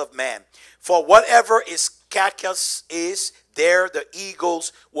the Son of Man. For whatever is carcass is, there the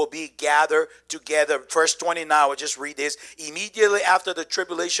eagles will be gathered together. Verse 29, I'll just read this. Immediately after the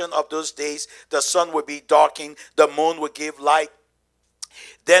tribulation of those days, the sun will be darkened, the moon will give light.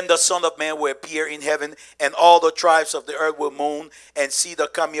 Then the Son of Man will appear in heaven, and all the tribes of the earth will mourn and see the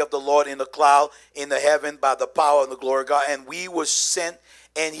coming of the Lord in the cloud in the heaven by the power and the glory of God. And he will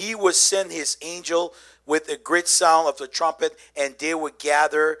send his angel with a great sound of the trumpet, and they will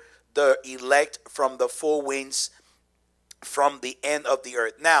gather the elect from the four winds, from the end of the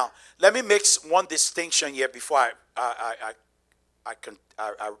earth. Now, let me make one distinction here before I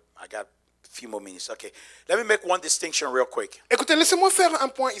got a few more minutes. Okay, let me make one distinction real quick. Écoutez, laissez-moi faire un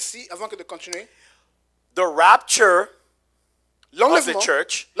point ici avant que de continuer. The rapture of the L'enlèvement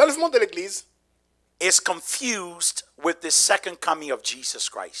church l'enlèvement de l'Église, is confused with the second coming of Jesus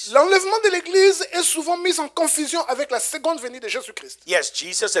Christ. l'enlèvement de l'Église est souvent mis en confusion avec la seconde venue de Jésus-Christ. Yes,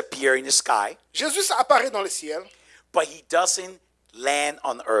 Jesus appeared in the sky, Jésus apparaît dans le ciel, but he doesn't land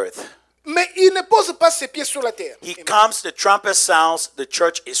on earth. mais il ne pose pas ses pieds sur la terre. He comes, the trumpet sounds, the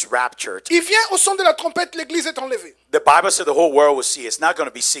church is raptured. Il vient au son de la trompette, l'Église est enlevée. The Bible said the whole world will see. It's not going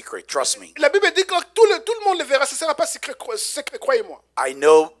to be secret, trust me. La Bible dit que tout le monde le verra, ce ne sera pas secret, croyez-moi. I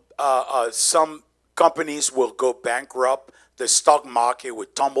know some companies will go bankrupt, the stock market will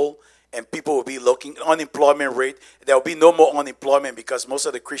tumble, and people will be looking, unemployment rate, there will be no more unemployment because most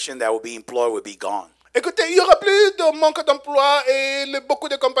of the Christians that will be employed will be gone. Écoutez, il n'y aura plus de manque d'emploi et beaucoup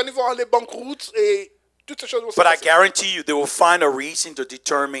de compagnies vont aller banqueroute et toutes ces choses vont se But I passer. guarantee you, they will find a reason to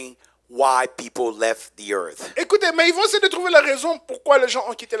determine why people left the earth. Écoutez, mais ils vont essayer de trouver la raison pourquoi les gens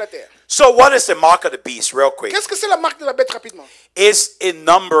ont quitté la terre. So what is the mark of the beast, real quick? Qu'est-ce que c'est la marque de la bête rapidement? Is a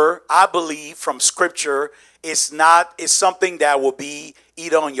number, I believe, from Scripture, is something that will be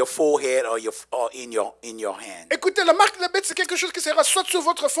either on your forehead or in your hand. Écoutez, la marque de la bête, c'est quelque chose qui sera soit sur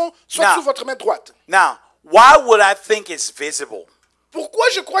votre front, soit Now- sur votre main droite. Now, why would I think it's visible? Pourquoi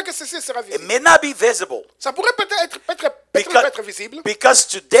je crois que ceci sera It visible? may not be visible Ça pourrait peut-être because, pas être visible, because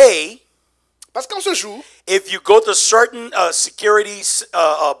today, parce qu'en ce jour, if you go to certain securities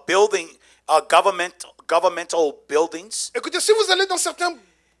governmental buildings, écoutez, si vous allez dans certains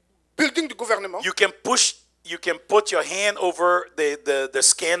buildings du gouvernement, you can put your hand over the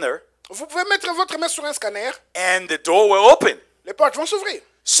scanner vous pouvez mettre votre main sur un scanner, and the door will open. les portes vont s'ouvrir.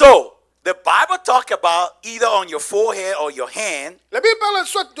 So the Bible talk about either on your forehead or your hand, La Bible parle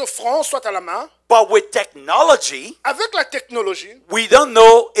soit de front, soit à la main. but with technology, Avec la technologie, we don't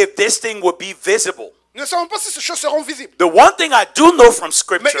know if this thing will be visible. nous ne savons pas si ces choses seront visibles. The one thing I do know from Mais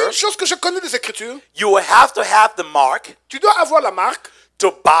Scripture, une chose que je connais des Écritures, you will have to have the mark tu dois avoir la marque to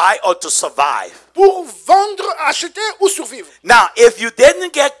buy or to survive. pour vendre, acheter ou survivre. Now, if you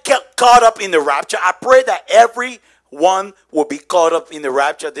didn't get caught up in the rapture, I pray that everyone will be caught up in the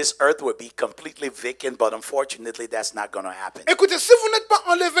rapture. This earth will be completely vacant, but unfortunately, that's not going to happen. Écoutez, si vous n'êtes pas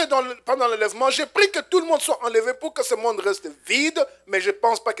enlevé pendant l'enlèvement, j'ai pris que tout le monde soit enlevé pour que ce monde reste vide, mais je ne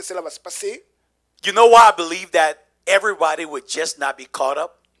pense pas que cela va se passer. You know why I believe that everybody would just not be caught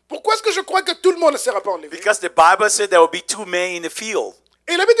up? Pourquoi est-ce que je crois que tout le monde ne sera pas enlevé? Because the Bible said there will be two men in the field.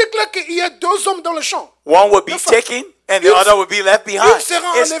 Et la Bible déclare qu'il y a deux hommes dans le champ. One will be taken and the Une- other will be left Une behind. sera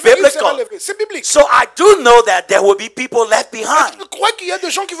It's enlevée, une sera biblical. enlevée. C'est biblique. So I do know that there will be people left behind. Je crois qu'il y a des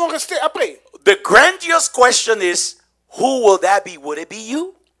gens qui vont rester après. The grandiose question is, who will that be? Would it be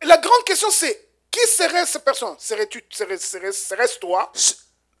you? Et la grande question c'est, qui serait cette personne? Serais-ce toi?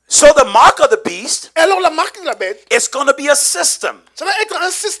 So the mark of the beast Et alors la marque de la bête, is going to be a system. ça va être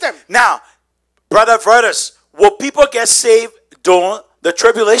un système. Now, Brother Adverthus, will people get saved during the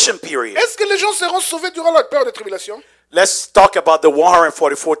tribulation period? Est-ce que les gens seront sauvés durant la période de tribulation? Let's talk about the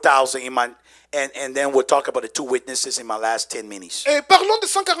 144,000 and then we'll talk about the two witnesses in my last 10 minutes. Et parlons de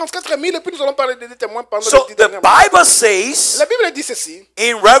 144 000 et puis nous allons parler des témoins pendant So les 10 the derniers mois. Bible says La Bible dit ceci.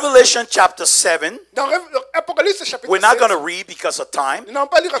 in Revelation chapter 7, Dans Apocalypse chapitre we're not 7, going to read because of time. nous n'allons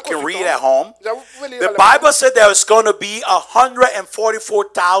pas lire à You cause can du read temps. it at home. Vous pouvez lire The à la maison. Bible said there's going to be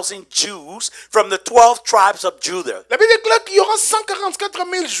 144,000 Jews from the 12 tribes of Judah. La Bible déclare qu'il y aura 144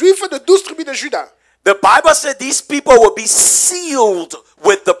 000 juifs de 12 tribus de Juda. The Bible said these people will be sealed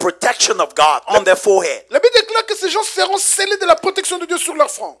with the protection of God on their forehead. La Bible déclare que ces gens seront scellés de la protection de Dieu sur leur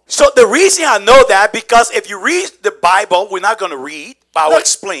front. So the reason I know that, because if you read the Bible, we're not going to read, but I will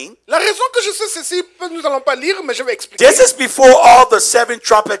explain. La raison que je sais ceci, nous n'allons pas lire, mais je vais expliquer. This is before all the seven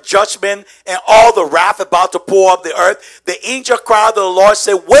trumpet judgment and all the wrath about to pour up the earth. The angel cried to the Lord,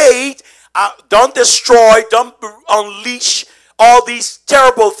 said, wait, don't destroy, don't unleash all these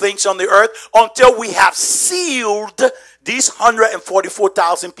terrible things on the earth until we have sealed these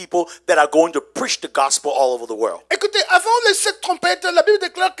 144,000 people that are going to preach the gospel all over the world. Écoutez, avant les 7 trompettes, la Bible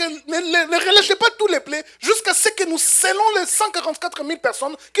déclare que ne relâchez pas tous les plaies jusqu'à ce que nous scellons les 144 000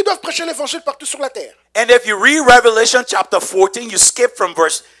 personnes qui doivent prêcher l'évangile partout sur la terre. And if you read Revelation chapter 14, you skip from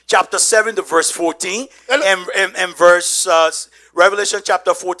chapter 7 to verse 14 and verse Revelation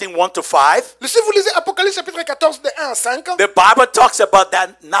chapter 14, 1 to 5. Si vous lisez Apocalypse chapitre 14 de 1 à 5, The Bible talks about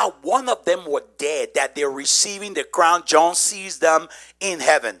that not one of them were dead, that they're receiving the crown. John sees them in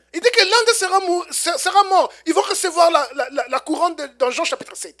heaven. il dit que l'un d'eux sera mort. Ils vont recevoir la couronne dans Jean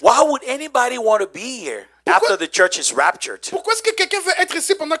chapitre 7. Why would anybody want to be here after the church is raptured? Pourquoi est-ce que quelqu'un veut être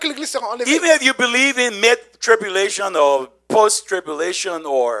ici pendant que l'église sera enlevée? Even if you believe in mid-tribulation or post-tribulation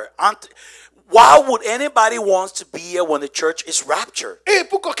why would anybody want to be here when the church is raptured? Et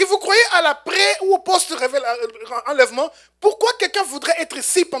pourquoi que vous croyez à l'après ou au post-enlèvement, pourquoi quelqu'un voudrait être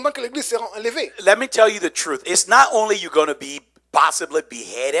ici pendant que l'église sera enlevée? Let me tell you the truth. It's not only you're going to be possibly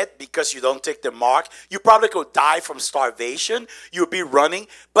beheaded because you don't take the mark. You probably could die from starvation. You'll be running.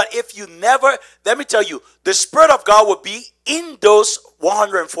 But if you never, let me tell you, the Spirit of God will be in those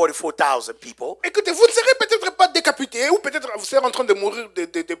 144,000 people. Écoutez, vous ne serez peut-être pas décapité ou peut-être vous serez en train de mourir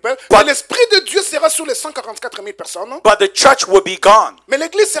de peur, mais l'Esprit de Dieu sera sur les 144 000 personnes. But the church will be gone. Mais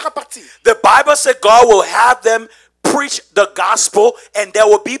l'église sera partie. The Bible said God will have them preach the gospel, and there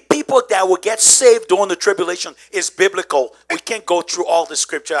will be people that will get saved during the tribulation. It's biblical. We can't go through all the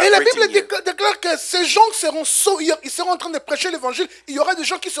scripture. Et la Bible déclare que ces gens seront sauvés, ils seront en train de prêcher l'évangile. Il y aura des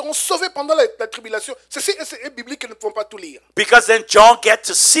gens qui seront sauvés pendant la tribulation. C'est biblique que nous ne pouvons pas tout lire. Because then John get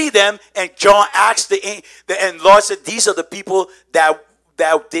to see them, and John asked and Lord said, these are the people that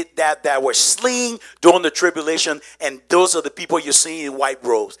were slain during the tribulation, and those are the people you're seeing in white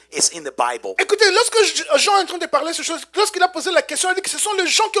robes. It's in the Bible. Écoutez, lorsque Jean est en train de parler ces choses, lorsqu'il a posé la question, il a dit que ce sont les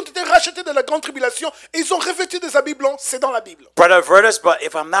gens qui ont été rachetés de la grande tribulation et ils ont revêtu des habits blancs. C'est dans la Bible. Brother Adverthus, but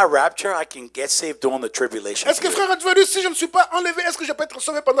if I'm not raptured, I can get saved during the tribulation. Est-ce que frère Adverthus, si je ne suis pas enlevé, est-ce que je peux être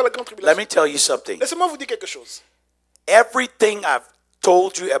sauvé pendant la grande tribulation? Let me tell you something. Laissez-moi vous dire quelque chose. Everything I've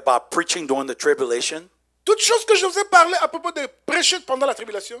told you about preaching during the tribulation, Toute chose que je vous ai parlé à propos de prêcher pendant la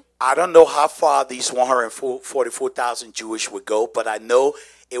tribulation, I don't know how far these 144,000 Jewish would go, but I know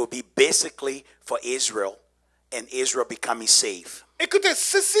it would be basically for Israel and Israel becoming saved. écoutez,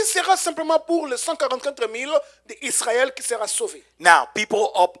 ceci sera simplement pour les 144 000 d'Israël qui sera sauvé. Now, people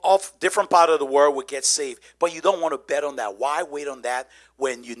of different parts of the world will get saved, but you don't want to bet on that. Why wait on that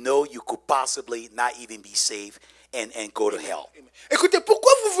when you know you could possibly not even be saved and go to hell? Écoutez,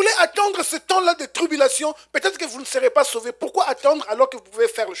 pourquoi vous voulez attendre ce temps-là de tribulation? Peut-être que vous ne serez pas sauvés. Pourquoi attendre alors que vous pouvez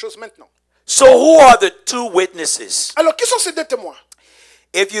faire les choses maintenant? So who are the two witnesses? Alors, qui sont ces deux témoins?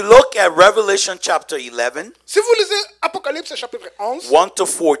 If you look at Revelation chapter 11, Si vous lisez Apocalypse chapitre 11, 1 to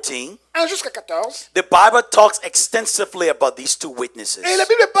 14, 1 jusqu'à 14, the Bible talks extensively about these two witnesses. et la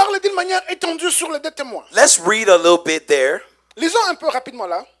Bible parle d'une manière étendue sur les deux témoins. Let's read a little bit there. Lisons un peu rapidement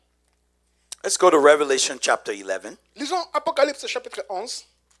là. Let's go to Revelation chapter 11. Lisons Apocalypse chapitre 11.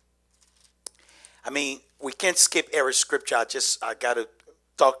 I mean, we can't skip every scripture. I got to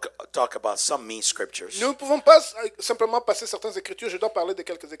talk about some main scriptures. Nous ne pouvons pas simplement passer certaines écritures. Je dois parler de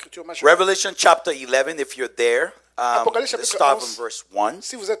quelques écritures majeures. Revelation chapter 11, if you're there, Apocalypse let's chapitre start 11. from verse 1.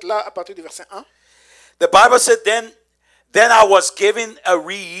 Si vous êtes là à partir du verset 1. The Bible said, Then I was given a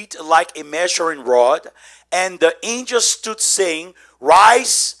reed like a measuring rod, and the angel stood saying,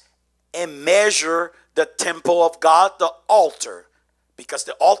 Rise and measure the temple of God, the altar, because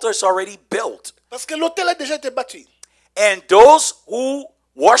the altar is already built, Parce que l'autel a déjà été bâti. and those who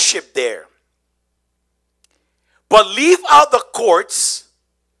worship there. But leave out the courts,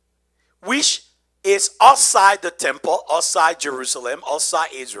 which is outside the temple, outside Jerusalem, outside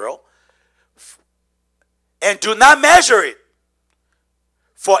Israel, and do not measure it,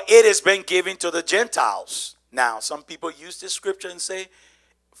 for it has been given to the Gentiles. Now, some people use this scripture and say,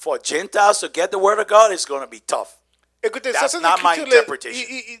 for Gentiles to get the word of God, it's going to be tough. Écoutez, That's certaines not my écritures,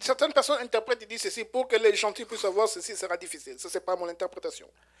 interpretation. certaines personnes interprètent et disent ceci pour que les gentils puissent savoir ceci sera difficile. Ça, c'est pas mon interprétation.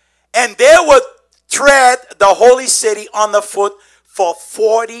 And they would tread the holy city on the foot for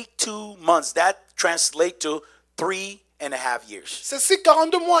 42 months. That translates to 3.5 years. Ceci,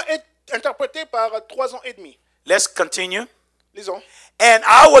 42 mois, est interprété par 3 ans et demi. Let's continue. Lisons. And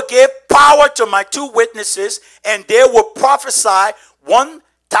I will give power to my two witnesses, and they will prophesy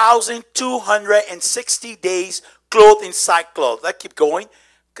 1,260 days clothed in sackcloth. Let's keep going,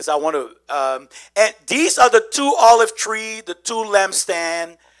 because I want to. And these are the two olive trees, the two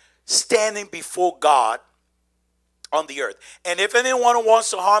lampstands, standing before God on the earth. And if anyone wants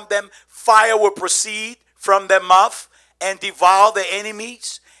to harm them, fire will proceed from their mouth and devour their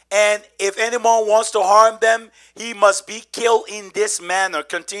enemies. And if anyone wants to harm them, he must be killed in this manner.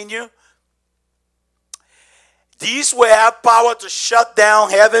 Continue. These will have power to shut down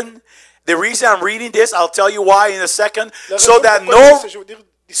heaven. The reason I'm reading this, I'll tell you why in a second. So that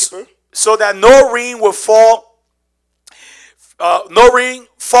no rain will fall. No rain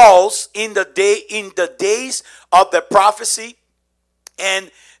falls in the days of the prophecy,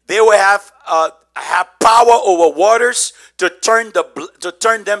 and they will have power over waters to turn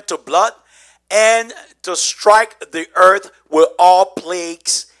them to blood, and to strike the earth with all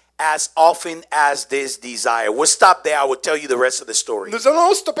plagues as often as this desire. We'll stop there. I will tell you the rest of the story. Nous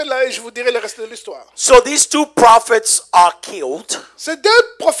allons stopper là et je vous dirai le reste de l'histoire. So these two prophets are killed. Ces deux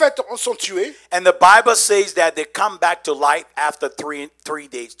prophètes sont tués. And the Bible says that they come back to life after 3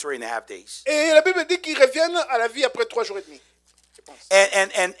 days, 3.5 days. Et la Bible dit qu'ils reviennent à la vie après 3 jours et demi.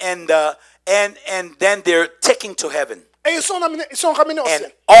 And then they're taken to heaven. Et ils sont ramenés au And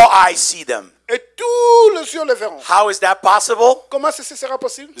ciel. all eyes see them. Et tous les yeux les verront. How is that possible? Comment ceci sera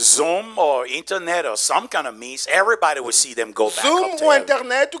possible? Zoom or internet or some kind of means. Everybody will see them go back Zoom up to ou heaven.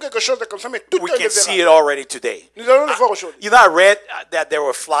 Internet ou quelque chose de comme ça, mais tout We le can see it verra. already today. Nous allons le voir aujourd'hui. You know, I read that there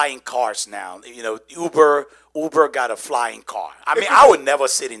were flying cars now. You know, Uber got a flying car. I mean, I would never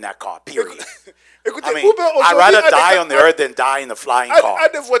sit in that car, period. Écoutez, I mean, Uber I'd rather die on the earth than die in a flying car. a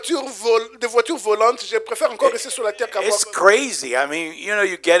des voitures volantes, je préfère encore rester sur la terre qu'avoir. It's crazy. I mean, you know,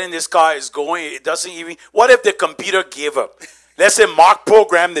 you get in this car, it's going, it doesn't even, what if the computer gave up? Let's say Mark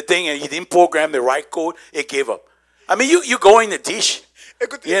programmed the thing and he didn't program the right code, it gave up. I mean, you go in the dish,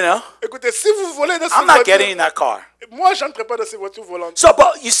 Écoutez, you know? écoutez, si vous volez dans I'm cette not voiture, getting in that car. moi, j'entre pas dans ces voitures volantes. So,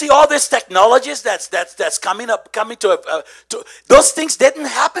 but you see all this technologies that's coming to those things didn't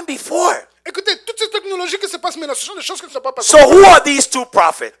happen before. Écoutez, toutes ces technologies qui se passent maintenant, ce sont des choses qui ne sont pas passées. So who are these two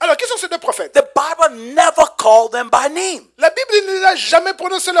prophets? Alors, qui sont ces deux prophètes? The Bible never called them by name. La Bible ne l'a jamais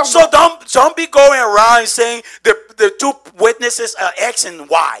prononcé leur nom. So don't be going around saying the two witnesses are X and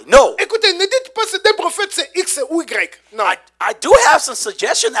Y. No. Écoutez, ne dites pas ces deux prophètes, c'est X ou Y. Non. I do have some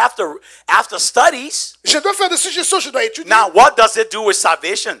suggestions after studies. Je dois faire des suggestions, je dois étudier. Now, what does it do with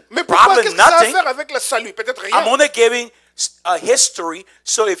salvation? Mais pourquoi, Probably qu'est-ce que ça a à nothing. faire avec le salut? Peut-être rien. I'm only giving a history.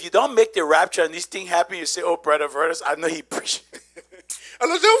 So if you don't make the rapture and this thing happen, you say, "Oh, brother Vertus, I know he preached."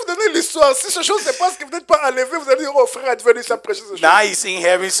 Alors, je vais vous donner l'histoire. Si ces choses se passent, que vous n'êtes pas enlevé, vous allez dire, oh frère, Adverthus a prêché ces choses. Now he's in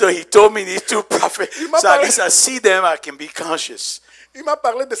heaven, so he told me these two prophets. Il m'a So at parlé. least I see them, I can be conscious. Il m'a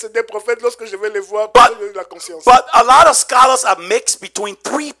parlé de ces deux prophètes lorsque je vais les voir, But- j'ai eu la conscience. But a lot of scholars are mixed between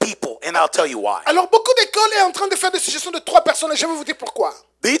three people, and I'll tell you why. Alors, beaucoup d'écoles sont en train de faire des suggestions de 3 personnes et je vais vous dire pourquoi.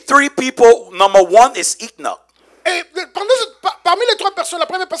 These three people, number one is Enoch. Et parmi les 3 personnes, la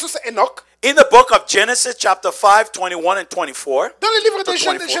première personne c'est Enoch. In the book of Genesis, chapter 5, 21 and 24, Dans le livre de to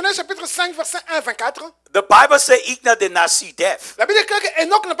 24. Genèse chapitre 5, verset 1 à 24, the Bible says Enoch did not see death. la Bible déclare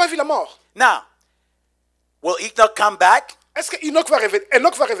qu'Enoch n'a pas vu la mort. Now, will Enoch come back? Est-ce qu'Enoch va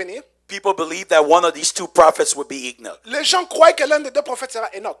revenir? People believe that one of these two prophets would be Enoch. Les gens croient que l'un des 2 prophètes sera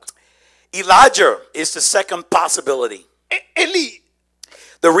Enoch. Elijah is the second possibility. Et Élie.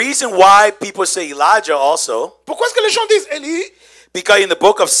 The reason why people say Elijah also, Pourquoi est-ce que les gens disent Élie? because in the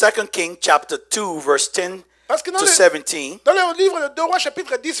book of 2 Kings, chapter 2, verse 10 Parce que dans to le, 17, dans le livre de 2 Rois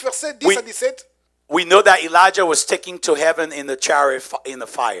chapitre 10, verset 10 Oui. à 17, we know that Elijah was taken to heaven in the chariot, in the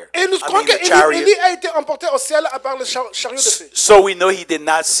fire. et nous croyons the chariot. qu'Élie a été emporté au ciel à part le chariot de feu. So we know he did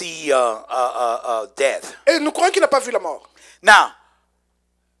not see death. Et nous croyons qu'il n'a pas vu la mort. Now,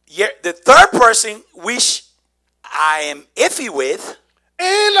 the third person, which I am iffy with,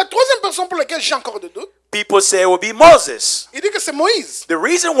 Et la troisième personne pour laquelle j'ai encore de doutes, people say it will be Moses. il dit que c'est Moïse. The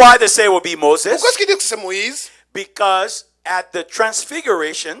reason why they say it will be Moses, Pourquoi est-ce qu'il dit que c'est Moïse? because at the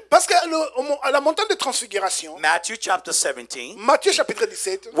transfiguration, Parce qu'à la montagne de transfiguration, Matthew chapter 17, Matthieu chapitre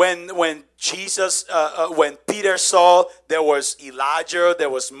 17, when Jesus, when Peter saw there was Elijah, there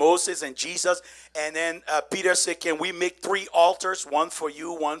was Moses and Jesus, and then Peter said, "Can we make 3 altars, one for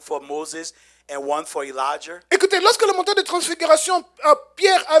you, one for Moses, and one for Elijah?" écoutez, lorsque la montagne de transfiguration,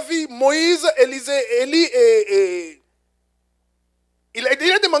 Pierre a vu Moïse, Élie et il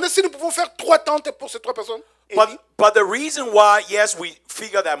a demandé si nous pouvons faire 3 tentes pour ces 3 personnes. But the reason why, yes, we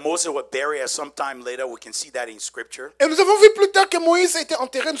figure that Moses was buried at some time later. We can see that in Scripture. Et nous avons vu plus tard que Moïse a été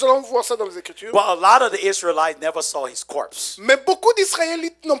enterré, nous allons voir ça dans les Écritures. But a lot of the Israelites never saw his corpse. Mais beaucoup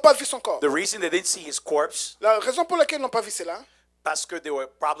d'Israélites n'ont pas vu son corps. The reason they didn't see his corpse, La raison pour laquelle ils n'ont pas vu cela, parce que they were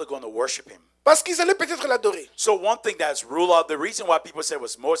probably going to worship him. Parce qu'ils allaient peut-être l'adorer. So one thing that's rule out, the reason why people say it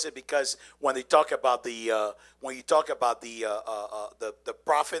was Moses, because when they talk about the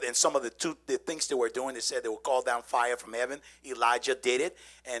prophet and some of the things they were doing, they said they would call down fire from heaven. Elijah did it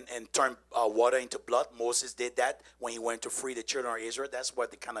and turned water into blood. Moses did that when he went to free the children of Israel. That's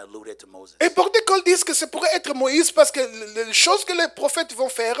what they kind of alluded to Moses. Et beaucoup d'écoles disent que ça pourrait être Moïse parce que les choses que les prophètes vont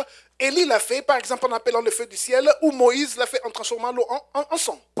faire, Élie l'a fait, par exemple en appelant le feu du ciel, ou Moïse l'a fait en transformant l'eau en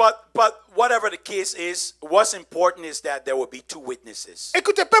sang. But whatever the case is, what's important is that there will be two witnesses.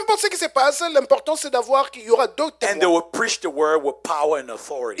 Écoutez, peu importe ce qui se passe, l'important c'est d'avoir qu'il y aura deux And they témoins. will preach the word with power and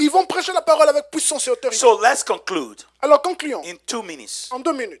authority. Ils vont prêcher la parole avec puissance et autorité. So let's conclude Alors concluons in 2 minutes. en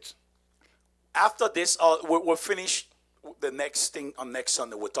 2 minutes. After this, we'll finish the next thing on next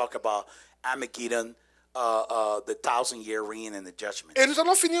Sunday. We'll talk about Armageddon, the 1,000-year reign and the judgment. Et nous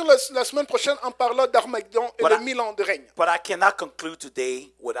allons finir la semaine prochaine en parlant d'Armageddon et Voilà. de 1000 ans de règne. But I cannot conclude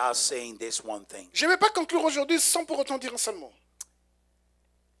today without saying this one thing. Je ne vais pas conclure aujourd'hui sans pour autant dire un seul mot.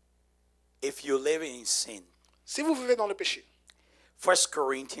 If you live in sin, Si vous vivez dans le péché. 1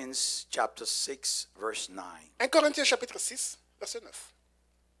 Corinthians chapter 6, verse 9. 1 Corinthiens chapitre 6, verset 9.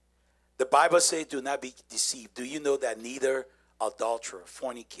 The Bible says, do not be deceived. Do you know that neither adulterers,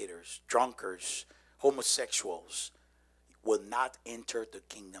 fornicators, drunkards, homosexuals will not enter the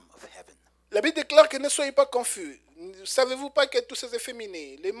kingdom of heaven? La Bible déclare que ne soyez pas confus. Ne savez-vous pas que tous ces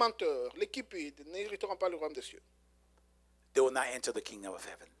efféminés, les menteurs, les cupides n'hériteront pas le royaume des cieux? They will not enter the kingdom of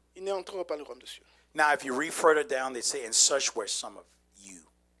heaven. Ils n'entreront pas le royaume des cieux. Now, if you read further down, they say, and such were some of you.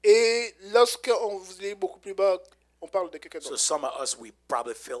 Et lorsqu'on vous lit beaucoup plus bas, on parle de quelqu'un So d'autre. some of us, we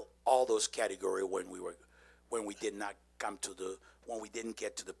probably fill all those categories when we did not come to when we didn't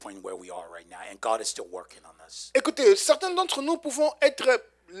get to the point where we are right now. And God is still working on us. Écoutez, certains d'entre nous pouvons être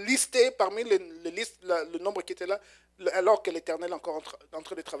listés parmi le nombre qui était là, alors que l'Éternel est encore en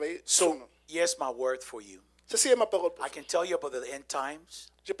train de travailler sur nous. So, yes, my word for you. Ceci est ma parole pour I vous. can tell you about the end times,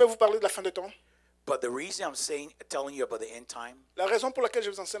 Je peux vous parler de la fin des temps. but the reason I'm telling you about the end time La raison pour laquelle je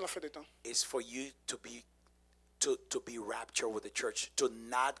vous enseigne la fin des temps, is for you to be raptured with the church, to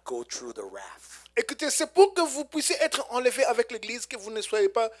not go through the wrath. écoutez, c'est pour que vous puissiez être enlevés avec l'Église, que vous ne soyez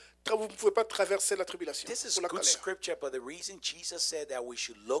pas, vous ne pouvez pas traverser la tribulation. This is Ou la good colère. scripture, but the reason Jesus said that we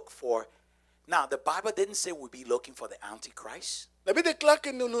should look for. Now, the Bible didn't say we'd be looking for the Antichrist. La Bible déclare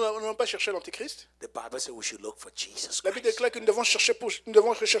que nous n'allons pas chercher l'Antichrist. The Bible said we should look for Jesus La Bible Christ. déclare que nous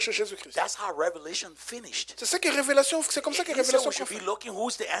devons rechercher Jésus-Christ. That's how Revelation finished. C'est ça que Révélation, c'est comme ça que He said Révélation we should be confirme. looking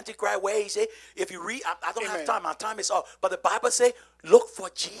who's the Antichrist. Where he said, if you read, I don't have Amen. time. My time is up. But the Bible said, look for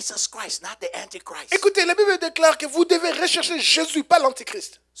Jesus Christ, not the Antichrist. Écoutez, la Bible déclare que vous devez rechercher Jésus, pas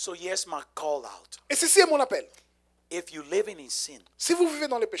l'Antichrist. So yes, my call out. Et ceci est mon appel. If you living in sin, Si vous vivez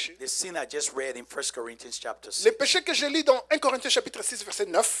dans le péché, the sin I just read in 1 Corinthians chapter 6, les péchés que je lis dans 1 Corinthiens chapitre 6, verset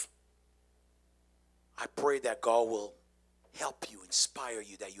 9, I pray that God will help you, inspire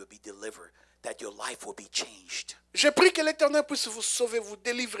you, that you'll be delivered, that your life will be changed. je prie que l'Éternel puisse vous sauver, vous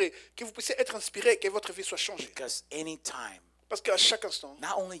délivrer, que vous puissiez être inspiré, que votre vie soit changée. Because anytime, Parce qu'à chaque instant,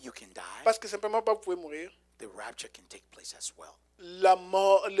 not only you can die, parce que simplement pas vous pouvez mourir, the rapture can take place as well. la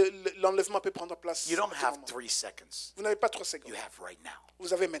mort, l'enlèvement peut prendre place. You don't à tout have moment. 3 seconds. Vous n'avez pas 3 secondes. You have right now.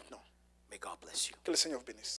 Vous avez maintenant. May God bless you. Que le Seigneur vous bénisse.